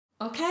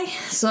Okay,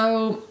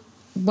 so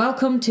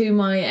welcome to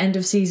my end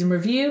of season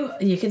review.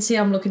 You can see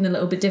I'm looking a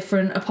little bit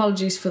different.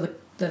 Apologies for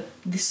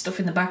this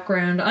stuff in the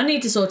background. I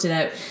need to sort it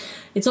out.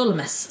 It's all a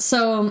mess.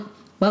 So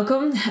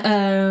welcome.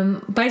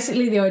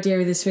 Basically the idea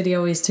of this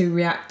video is to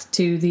react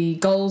to the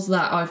goals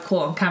that I've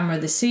caught on camera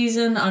this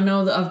season. I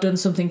know that I've done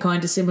something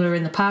kind of similar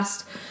in the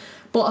past,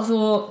 but I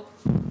thought,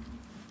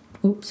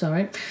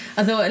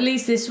 I thought at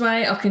least this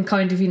way I can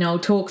kind of, you know,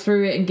 talk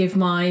through it and give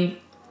my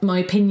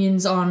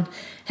opinions on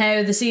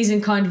how the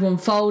season kind of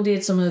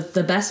unfolded, some of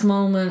the best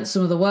moments,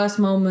 some of the worst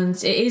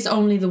moments. It is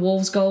only the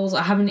Wolves goals.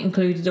 I haven't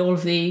included all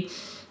of the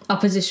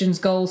opposition's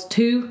goals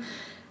too,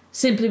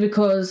 simply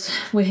because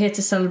we're here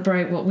to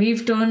celebrate what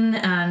we've done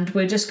and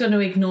we're just going to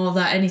ignore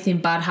that anything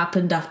bad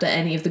happened after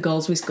any of the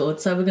goals we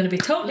scored. So we're going to be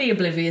totally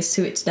oblivious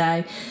to it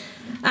today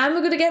and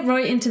we're going to get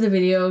right into the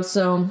video.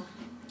 So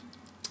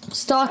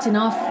starting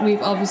off,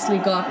 we've obviously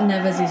got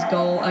Neves'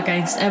 goal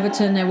against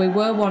Everton. Now, we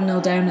were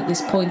 1-0 down at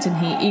this point and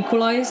he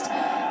equalised.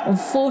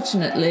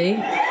 Unfortunately,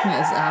 that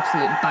is an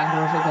absolute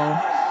banger of a goal.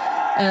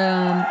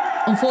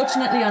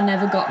 Unfortunately, I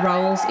never got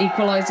Raul's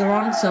equaliser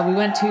on, so we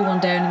went 2-1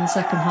 down in the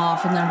second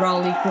half and then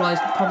Raul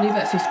equalised with probably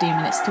about 15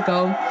 minutes to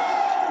go.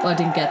 But I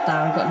didn't get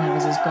that, I got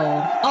Neves'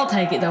 goal. I'll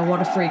take it though,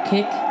 what a free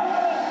kick.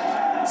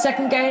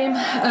 Second game,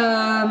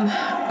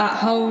 at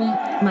home,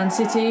 Man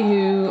City,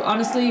 who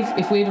honestly,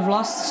 if we'd have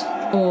lost,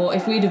 or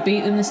if we'd have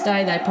beat them this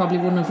day, they probably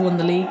wouldn't have won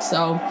the league,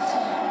 so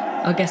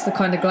I guess they're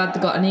kind of glad they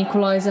got an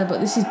equaliser.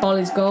 But this is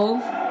Bolly's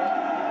goal.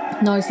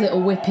 Nice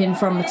little whip in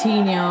from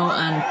Matinho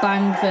and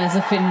bang, there's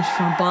a finish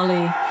from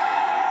Bolly.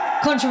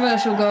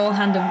 Controversial goal,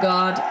 hand of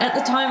God. At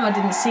the time I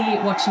didn't see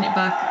it, watching it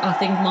back I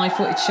think my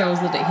footage shows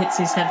that it hits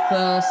his head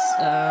first,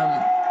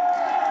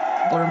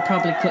 but I'm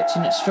probably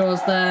clutching at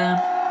straws there.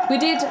 We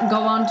did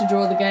go on to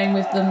draw the game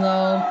with them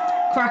though.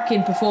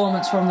 Cracking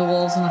performance from the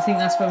Wolves, and I think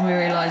that's when we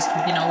realised,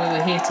 you know, we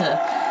were here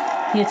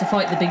to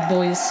fight the big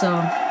boys.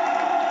 So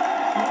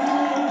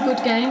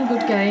good game,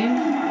 good game.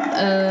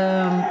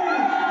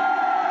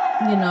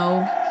 You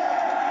know,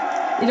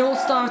 it all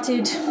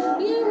started,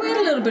 yeah, we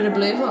had a little bit of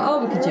belief,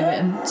 oh, we could do it,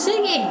 and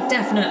Siggy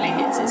definitely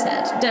hits his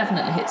head,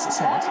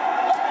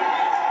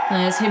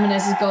 There's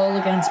Jimenez's goal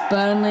against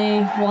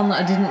Burnley, one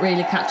that I didn't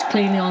really catch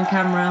cleanly on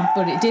camera,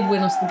 but it did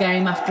win us the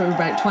game after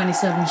about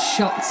 27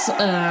 shots.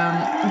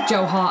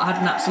 Joe Hart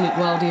had an absolute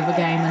worldie of a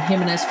game, and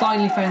Jimenez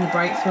finally found the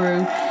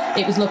breakthrough.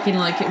 It was looking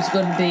like it was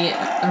going to be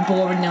a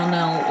boring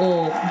 0-0,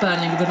 or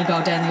Burnley were going to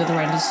go down the other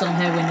end and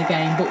somehow win the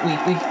game, but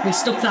we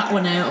stuck that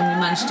one out and we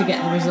managed to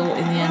get the result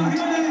in the end.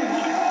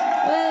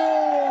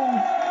 Well,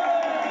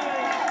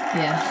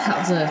 yeah,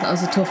 that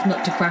was a tough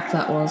nut to crack,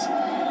 that was.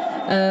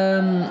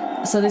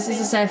 So this is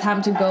a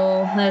Southampton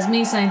goal. There's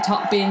me saying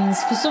top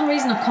bins. For some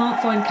reason I can't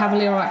find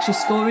Cavalier actually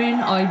scoring.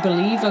 I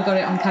believed I got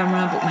it on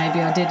camera, but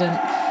maybe I didn't.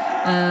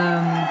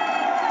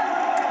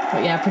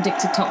 But yeah,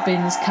 predicted top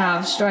bins,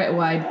 Cav, straight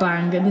away,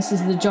 bang. And this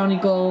is the Johnny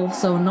goal.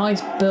 So a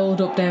nice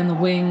build up down the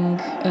wing.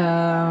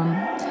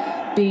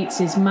 Beats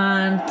his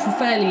man,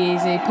 fairly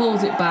easy,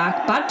 pulls it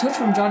back. Bad touch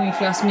from Johnny if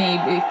you ask me.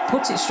 He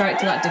puts it straight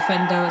to that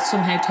defender,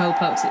 somehow toe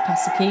pokes it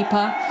past the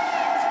keeper.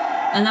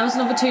 And that was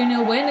another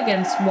 2-0 win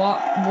against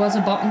what was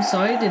a bottom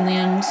side in the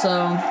end.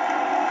 So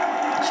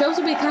shows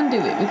that we can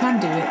do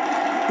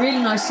it, Really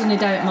nice sunny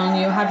day at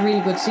Molineux. Had really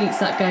good seats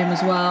that game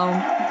as well.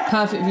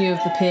 Perfect view of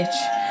the pitch.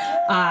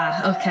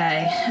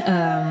 Okay.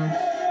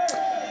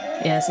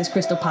 Yes, it's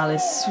Crystal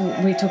Palace.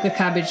 We took a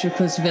cabbage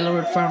because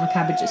Villa had thrown a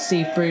cabbage at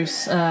Steve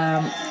Bruce.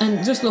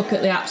 And just look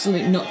at the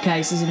absolute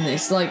nutcases in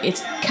this. Like,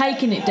 it's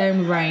caking it down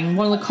with rain.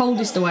 One of the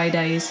coldest away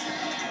days.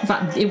 In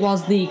fact, it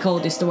was the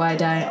coldest away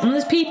day. And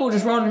there's people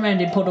just rolling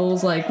around in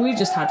puddles. Like, we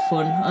just had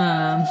fun.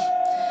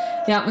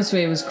 The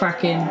atmosphere was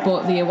cracking,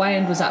 but the away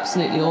end was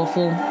absolutely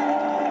awful.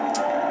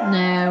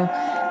 Now,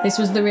 this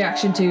was the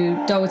reaction to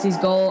Doherty's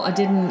goal. I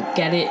didn't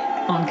get it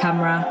on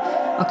camera.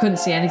 I couldn't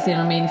see anything.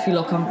 I mean, if you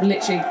look, I'm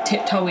literally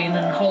tiptoeing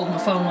and holding my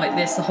phone like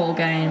this the whole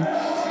game.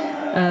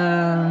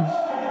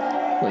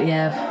 But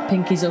yeah,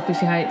 pinkies up if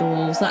you hate the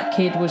Wolves. That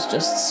kid was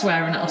just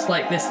swearing at us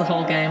like this the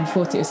whole game.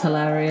 Thought it was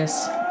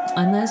hilarious.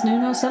 And there's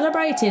Nuno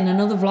celebrating,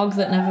 another vlog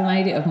that never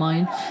made it of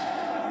mine.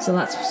 So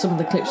that's some of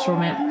the clips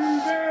from it.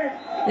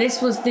 This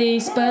was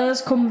the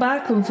Spurs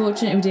comeback.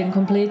 Unfortunately, we didn't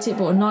complete it,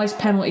 but a nice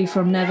penalty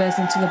from Neves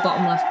into the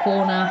bottom left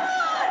corner.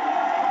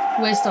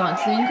 We're starting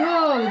to think,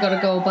 oh, we've got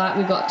to go back,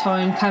 we've got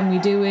time, can we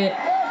do it?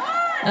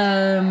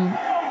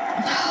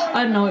 I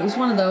don't know, it was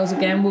one of those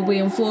again. Were we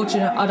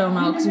unfortunate? I don't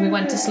know, because we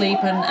went to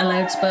sleep and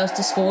allowed Spurs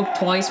to score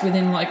twice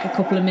within like a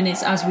couple of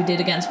minutes, as we did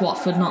against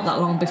Watford not that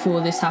long before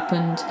this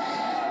happened.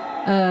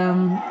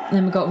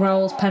 Then we got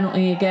Raul's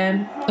penalty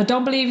again. I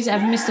don't believe he's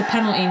ever missed a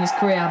penalty in his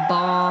career,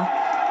 bar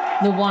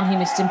the one he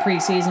missed in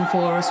pre-season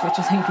for us, which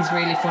I think is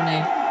really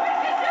funny.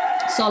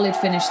 Solid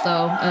finish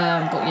though,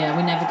 but yeah,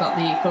 we never got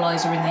the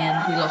equaliser in the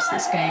end. We lost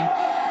this game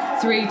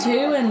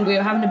 3-2 and we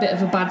were having a bit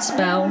of a bad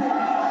spell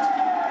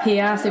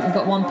here. I think we've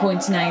got 1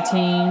 point in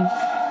 18.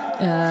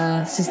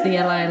 This is the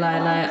LA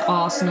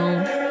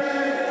Arsenal.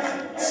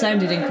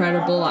 Sounded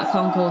incredible, that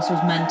concourse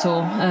was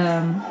mental.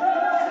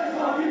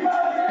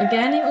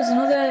 Again, it was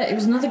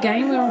another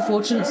game we were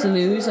unfortunate to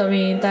lose. I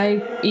mean,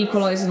 they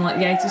equalised in like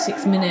the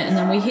 86th minute, and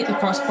then we hit the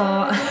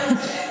crossbar,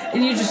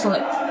 and you're just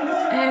like,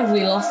 how have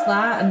we lost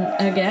that? And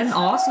again,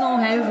 Arsenal,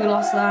 how have we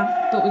lost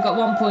that? But we got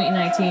 1 point in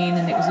 18,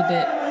 and it was a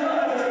bit,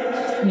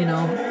 you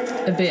know,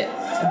 a bit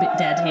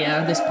dead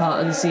here. This part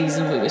of the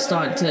season, we were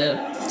starting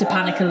to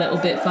panic a little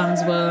bit.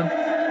 Fans were,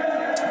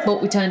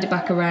 but we turned it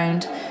back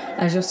around,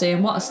 as you're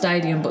seeing. What a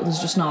stadium! But there's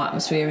just no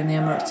atmosphere in the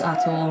Emirates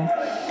at all.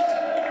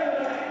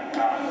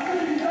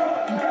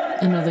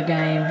 Another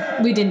game.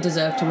 We didn't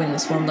deserve to win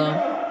this one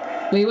though.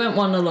 We went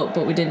 1-0 up,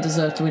 but we didn't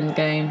deserve to win the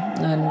game.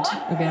 And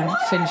again,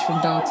 finish from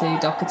Doherty.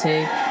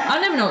 I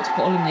never know what to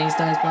call him these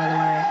days, by the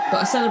way. But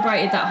I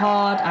celebrated that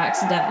hard. I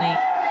accidentally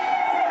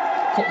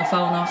cut my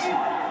phone off.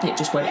 It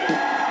just went.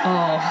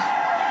 Oh.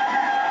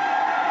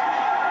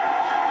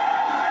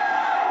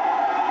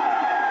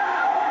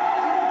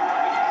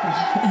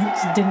 I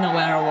just didn't know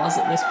where I was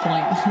at this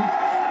point.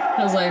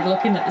 I was like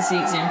looking at the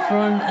seats in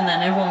front, and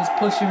then everyone was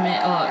pushing me.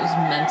 Oh, it was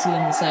mental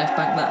in the South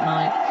Bank that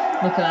night.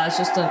 Look at that, it's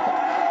just a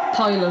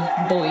pile of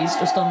boys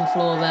just on the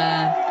floor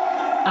there.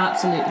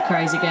 Absolutely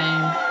crazy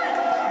game.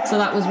 So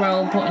that was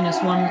Raul putting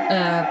us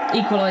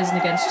equalising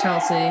against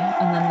Chelsea,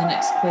 and then the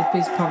next clip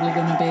is probably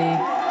going to be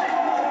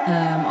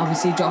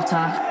obviously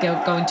Jota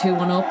going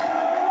 2-1 up.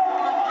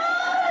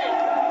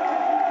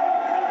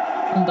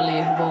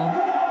 Unbelievable.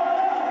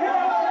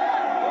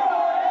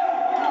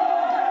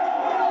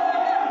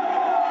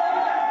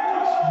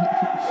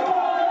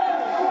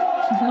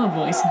 My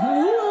voice.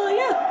 Oh,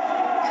 yeah.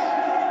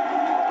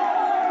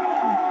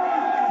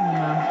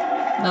 Man,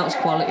 that was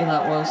quality,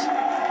 that was.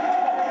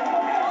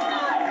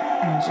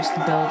 And just the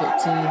build up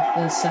to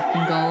the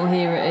second goal.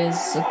 Here it is.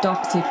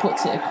 Doherty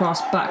puts it across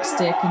back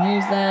stick, and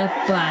who's there?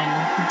 Bang.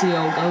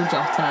 Diogo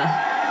Jota.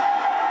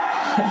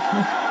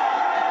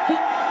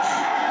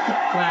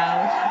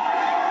 Wow.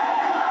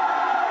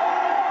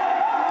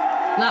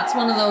 That's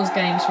one of those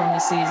games from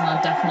this season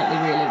I'd definitely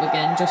relive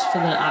again, just for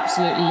the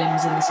absolute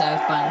limbs in the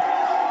South Bank.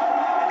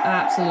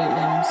 Absolute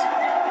limbs.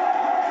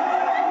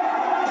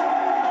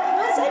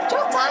 I said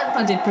Jota!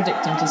 I did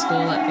predict him to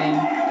score that game.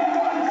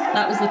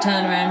 That was the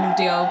turnaround of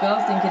Diogo.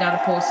 I think he'd had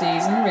a poor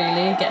season,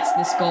 really. He gets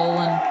this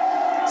goal and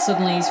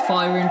suddenly he's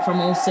firing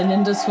from all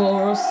cylinders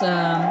for us.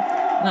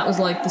 That was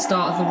like the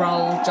start of the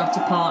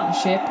Raul-Jota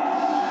partnership.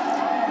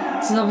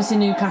 This is obviously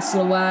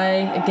Newcastle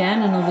away.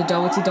 Again, another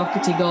Doherty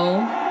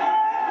goal.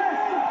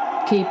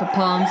 Keeper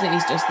palms it,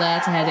 he's just there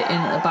to head it in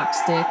at the back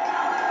stick.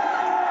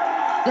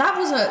 That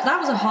was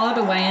a hard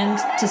away end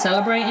to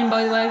celebrate in,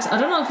 by the way. I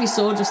don't know if you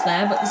saw just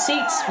there, but the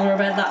seats were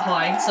about that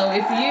high. So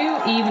if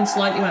you even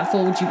slightly went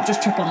forward, you would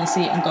just trip on the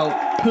seat and go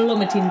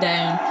plummeting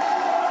down.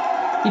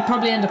 You'd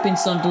probably end up in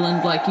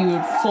Sunderland, like you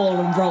would fall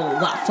and roll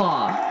that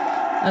far.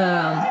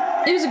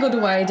 It was a good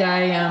away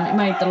day. It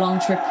made the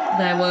long trip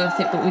there worth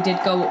it, but we did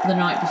go up the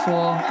night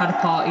before, had a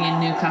party in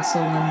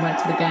Newcastle, and then went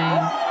to the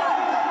game.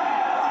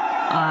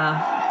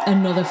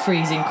 Another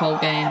freezing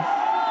cold game.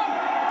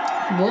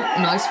 But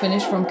nice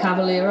finish from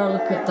Cavaliero.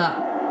 Look at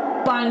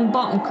that. Bang,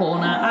 bottom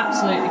corner.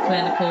 Absolutely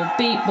clinical.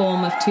 Beat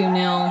Bournemouth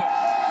 2-0.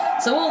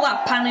 So all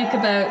that panic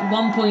about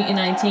 1 point in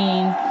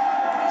 18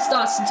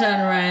 starts to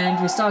turn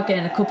around. We start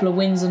getting a couple of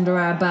wins under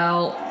our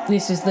belt.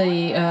 This is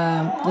the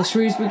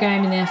Shrewsbury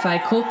game in the FA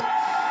Cup.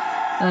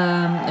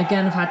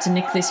 Again, I've had to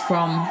nick this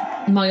from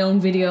my own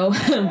video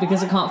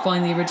because I can't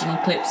find the original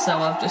clips, so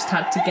I've just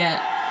had to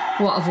get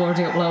what I've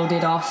already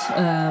uploaded off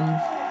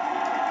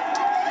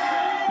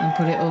and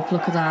put it up.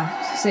 Look at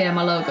that. See how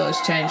my logo has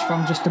changed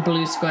from just a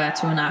blue square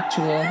to an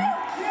actual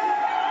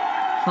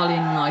holly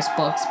in an ice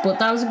box. But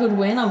that was a good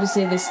win.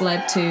 Obviously this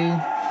led to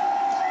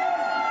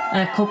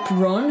a cup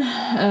run.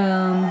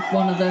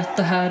 One of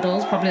the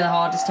hurdles, probably the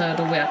hardest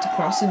hurdle we had to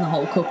cross in the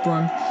whole cup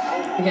run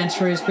against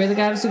Shrewsbury. They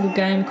gave us a good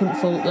game, couldn't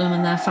fault them,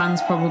 and their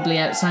fans probably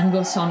outsang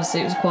us.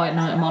 Honestly, it was a quiet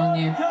night, I'm telling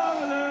you.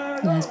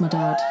 There's my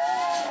dad.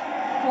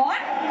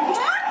 What?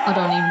 I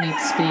don't even need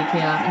to speak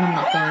here, and I'm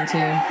not going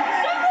to.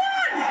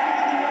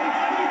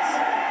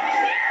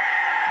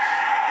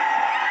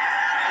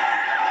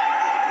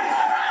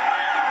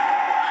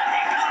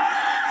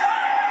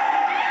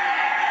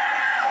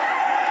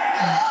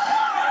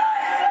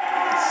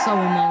 So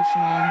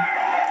emotional.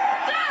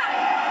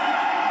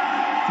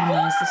 And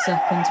there's the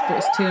second, but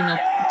it's 2-0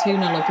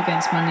 up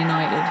against Man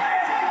United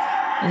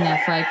in the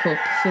FA Cup,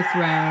 5th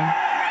round.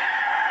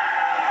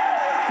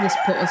 This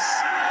put us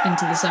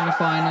into the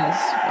semi-finals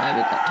where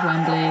we got to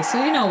Wembley.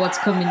 So you know what's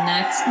coming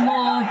next.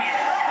 More,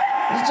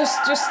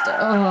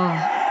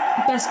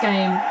 best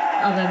game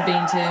I've ever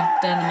been to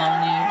down the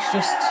Molyneux. It's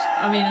just,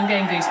 I mean, I'm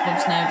getting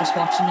goosebumps now just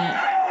watching it.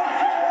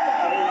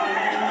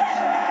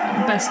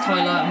 Best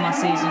highlight of my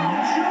season.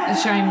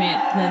 It's showing me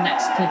the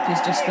next clip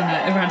is just going to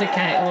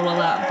eradicate all of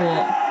that,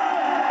 but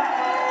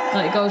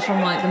like, it goes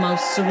from like the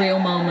most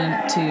surreal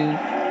moment to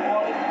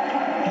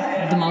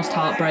the most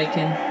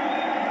heartbreaking.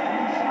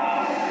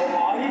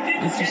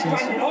 It just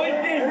is.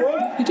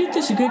 You did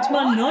this against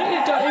Man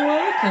United, don't you,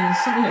 work? And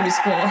suddenly we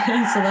score.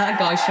 So that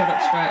guy shut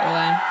up straight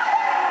away.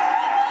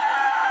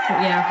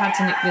 yeah, I've had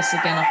to nick this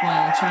again off my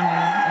own channel.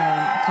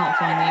 I can't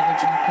find the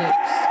original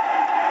clips.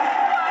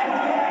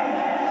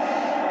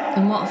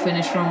 And what a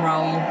finish from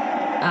Raul.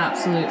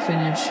 Absolute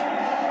finish.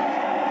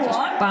 Just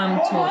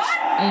bam, touch,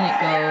 in it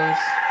goes.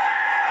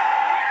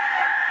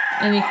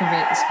 And you can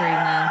read the screen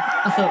there.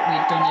 I thought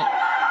we'd done it.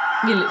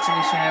 You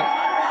literally shout.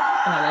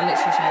 Well, I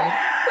literally shouted,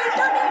 "We've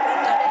done it,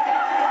 we've done it!"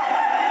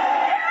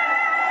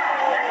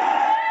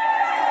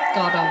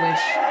 God, I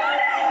wish.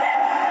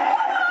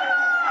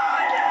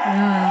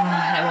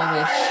 How I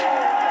wish.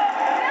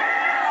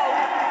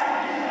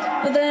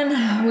 But then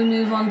we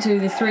move on to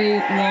the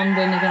 3-1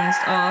 win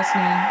against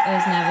Arsenal.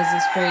 There's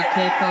Neves' free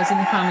kick. I was in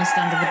the family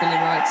stand of the Billy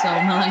Wright, so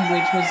my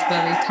language was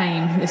very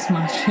tame this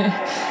match.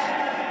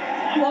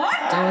 What?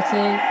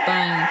 Doherty,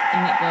 bang,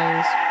 and it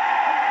goes.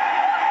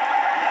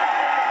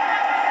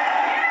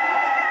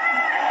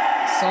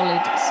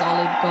 Solid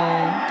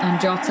goal. And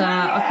Jota,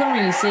 I couldn't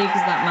really see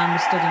because that man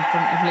was stood in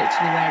front of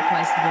literally where he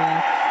placed the ball.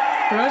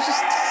 But I was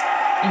just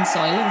in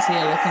silence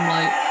here, look, I'm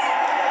like,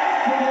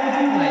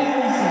 wait.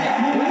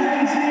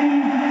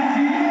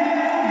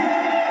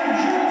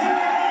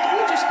 Did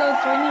we just go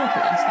 3-0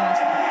 against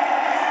Arsenal?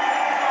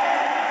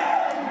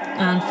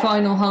 And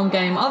final home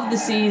game of the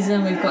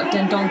season, we've got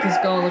Dendonker's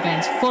goal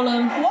against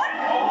Fulham.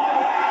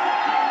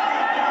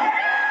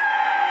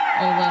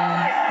 Although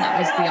that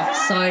was the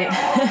offside,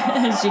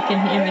 as you can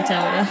hear me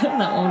tell you,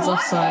 that one's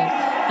offside.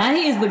 And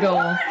here's the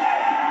goal.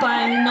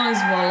 Bang,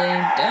 nice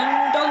volley,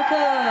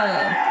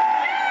 Dendonker!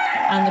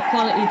 And the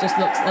quality just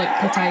looks like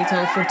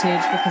potato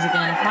footage because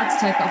again, I've had to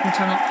take it off my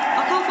channel.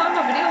 I can't find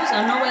my videos,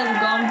 I know where they've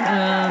gone.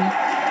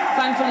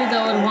 Thankfully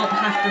though, I won't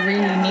have to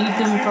really need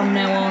them from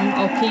now on.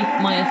 I'll keep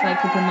my FA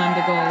Cup and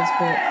Manda goals,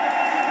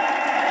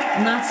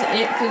 and that's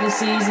it for the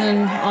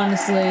season,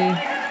 honestly.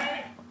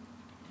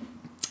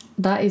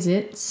 That is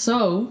it.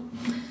 So,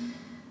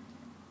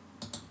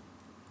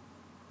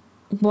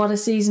 what a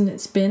season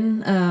it's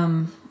been.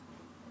 I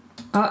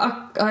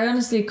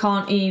honestly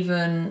can't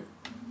even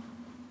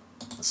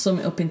sum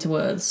it up into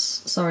words.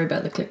 Sorry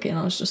about the clicking.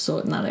 I was just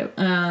sorting that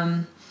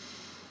out.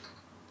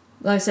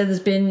 Like I said, there's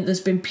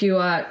been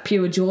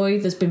pure joy.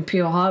 There's been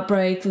pure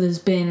heartbreak. There's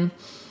been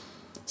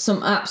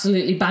some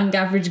absolutely bang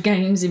average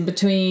games in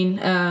between.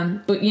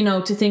 But you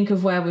know, to think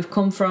of where we've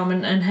come from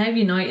and how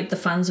united the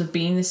fans have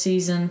been this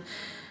season.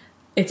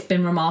 It's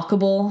been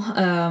remarkable.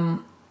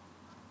 I'm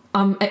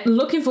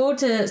looking forward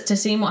to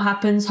seeing what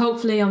happens.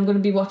 Hopefully I'm going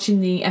to be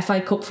watching the FA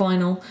Cup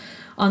final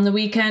on the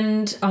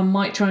weekend. I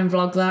might try and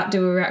vlog that,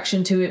 do a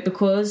reaction to it,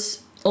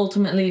 because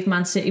ultimately if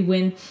Man City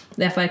win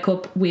the FA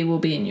Cup, we will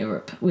be in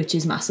Europe, which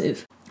is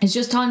massive. It's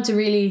just time to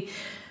really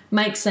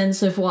make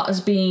sense of what has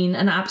been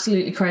an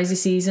absolutely crazy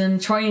season,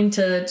 trying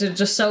to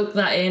just soak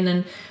that in,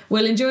 and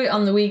we'll enjoy it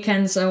on the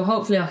weekend, so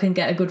hopefully I can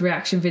get a good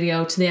reaction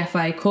video to the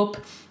FA Cup.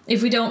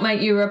 If we don't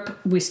make Europe,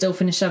 we still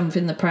finish 7th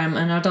in the Prem,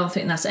 and I don't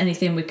think that's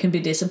anything we can be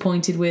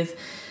disappointed with.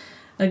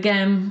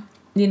 Again,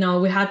 you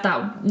know, we had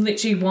that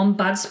literally one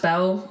bad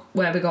spell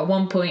where we got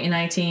 1 point in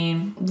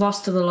 18,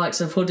 lost to the likes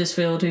of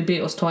Huddersfield, who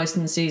beat us twice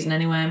in the season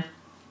anyway,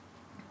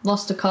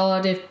 lost to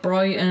Cardiff,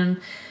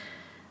 Brighton,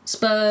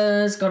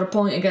 Spurs, got a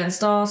point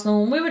against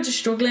Arsenal, and we were just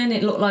struggling.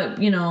 It looked like,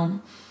 you know,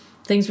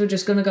 things were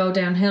just going to go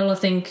downhill. I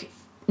think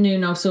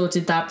Nuno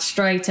sorted that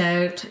straight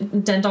out.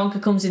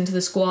 Dendonker comes into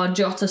the squad,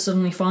 Jota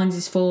suddenly finds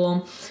his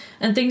form,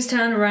 and things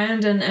turn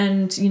around,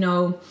 and you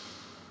know,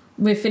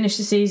 we've finished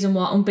the season,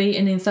 what,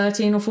 unbeaten in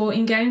 13 or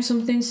 14 games,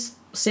 something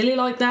silly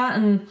like that.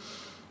 And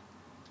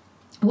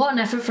what an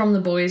effort from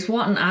the boys,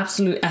 what an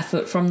absolute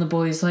effort from the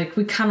boys. Like,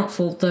 we cannot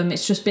fault them.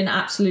 It's just been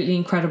absolutely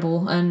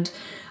incredible, and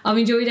I've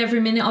enjoyed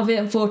every minute of it.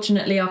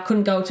 Unfortunately, I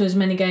couldn't go to as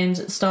many games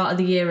at the start of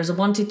the year as I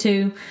wanted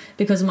to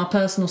because of my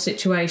personal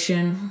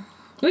situation,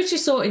 which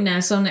is sorted now,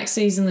 so next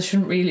season there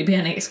shouldn't really be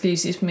any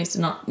excuses for me to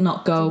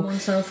not go.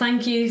 So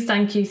thank you,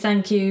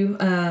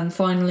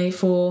 finally,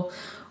 for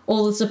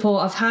all the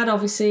support I've had.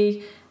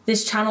 Obviously,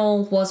 this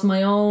channel was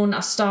my own. I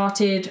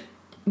started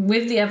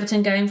with the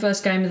Everton game,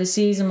 first game of the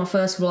season, my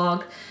first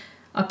vlog.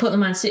 I put the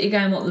Man City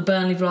game up, the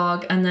Burnley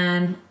vlog, and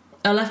then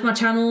I left my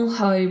channel.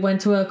 I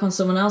went to work on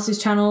someone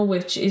else's channel,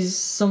 which is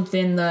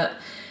something that,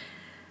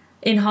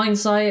 in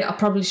hindsight, I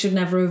probably should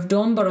never have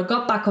done, but I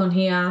got back on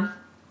here.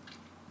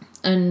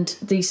 And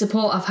the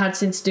support I've had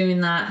since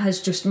doing that has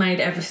just made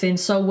everything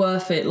so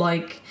worth it.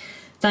 Like,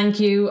 thank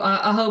you.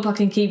 I hope I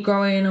can keep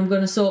growing. I'm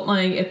going to sort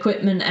my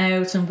equipment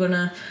out. I'm going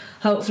to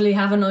hopefully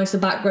have a nicer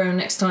background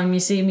next time you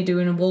see me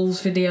doing a Wolves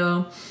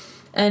video.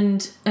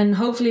 And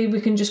hopefully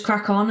we can just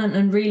crack on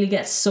and really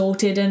get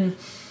sorted. And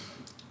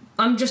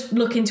I'm just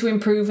looking to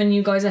improve, and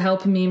you guys are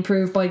helping me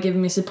improve by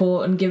giving me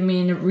support and giving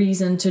me a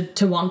reason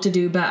to want to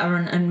do better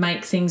and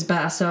make things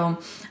better. So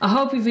I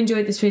hope you've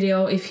enjoyed this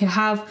video. If you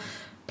have,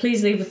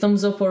 please leave a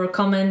thumbs up or a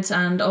comment,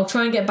 and I'll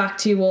try and get back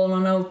to you all.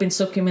 I know I've been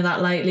sucking with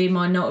that lately.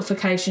 My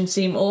notifications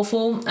seem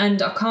awful,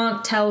 and I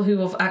can't tell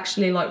who I've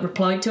actually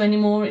replied to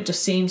anymore. It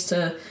just seems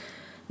to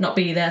not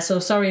be there. So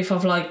sorry if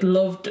I've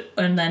loved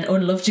and then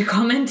unloved your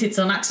comment. It's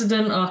on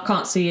accident, or I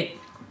can't see it.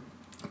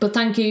 But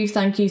thank you.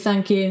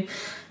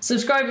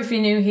 Subscribe if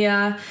you're new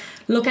here.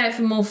 look out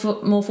for more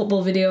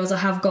football videos. I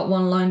have got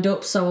one lined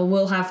up, so I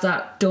will have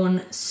that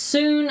done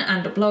soon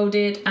and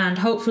uploaded, and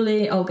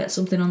hopefully I'll get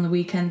something on the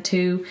weekend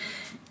too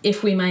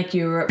if we make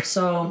Europe.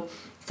 So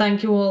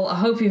thank you all. I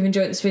hope you've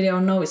enjoyed this video. I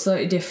know it's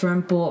slightly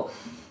different, but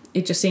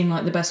it just seemed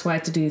like the best way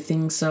to do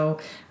things, so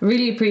I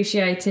really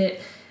appreciate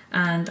it,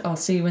 and I'll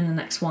see you in the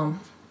next one.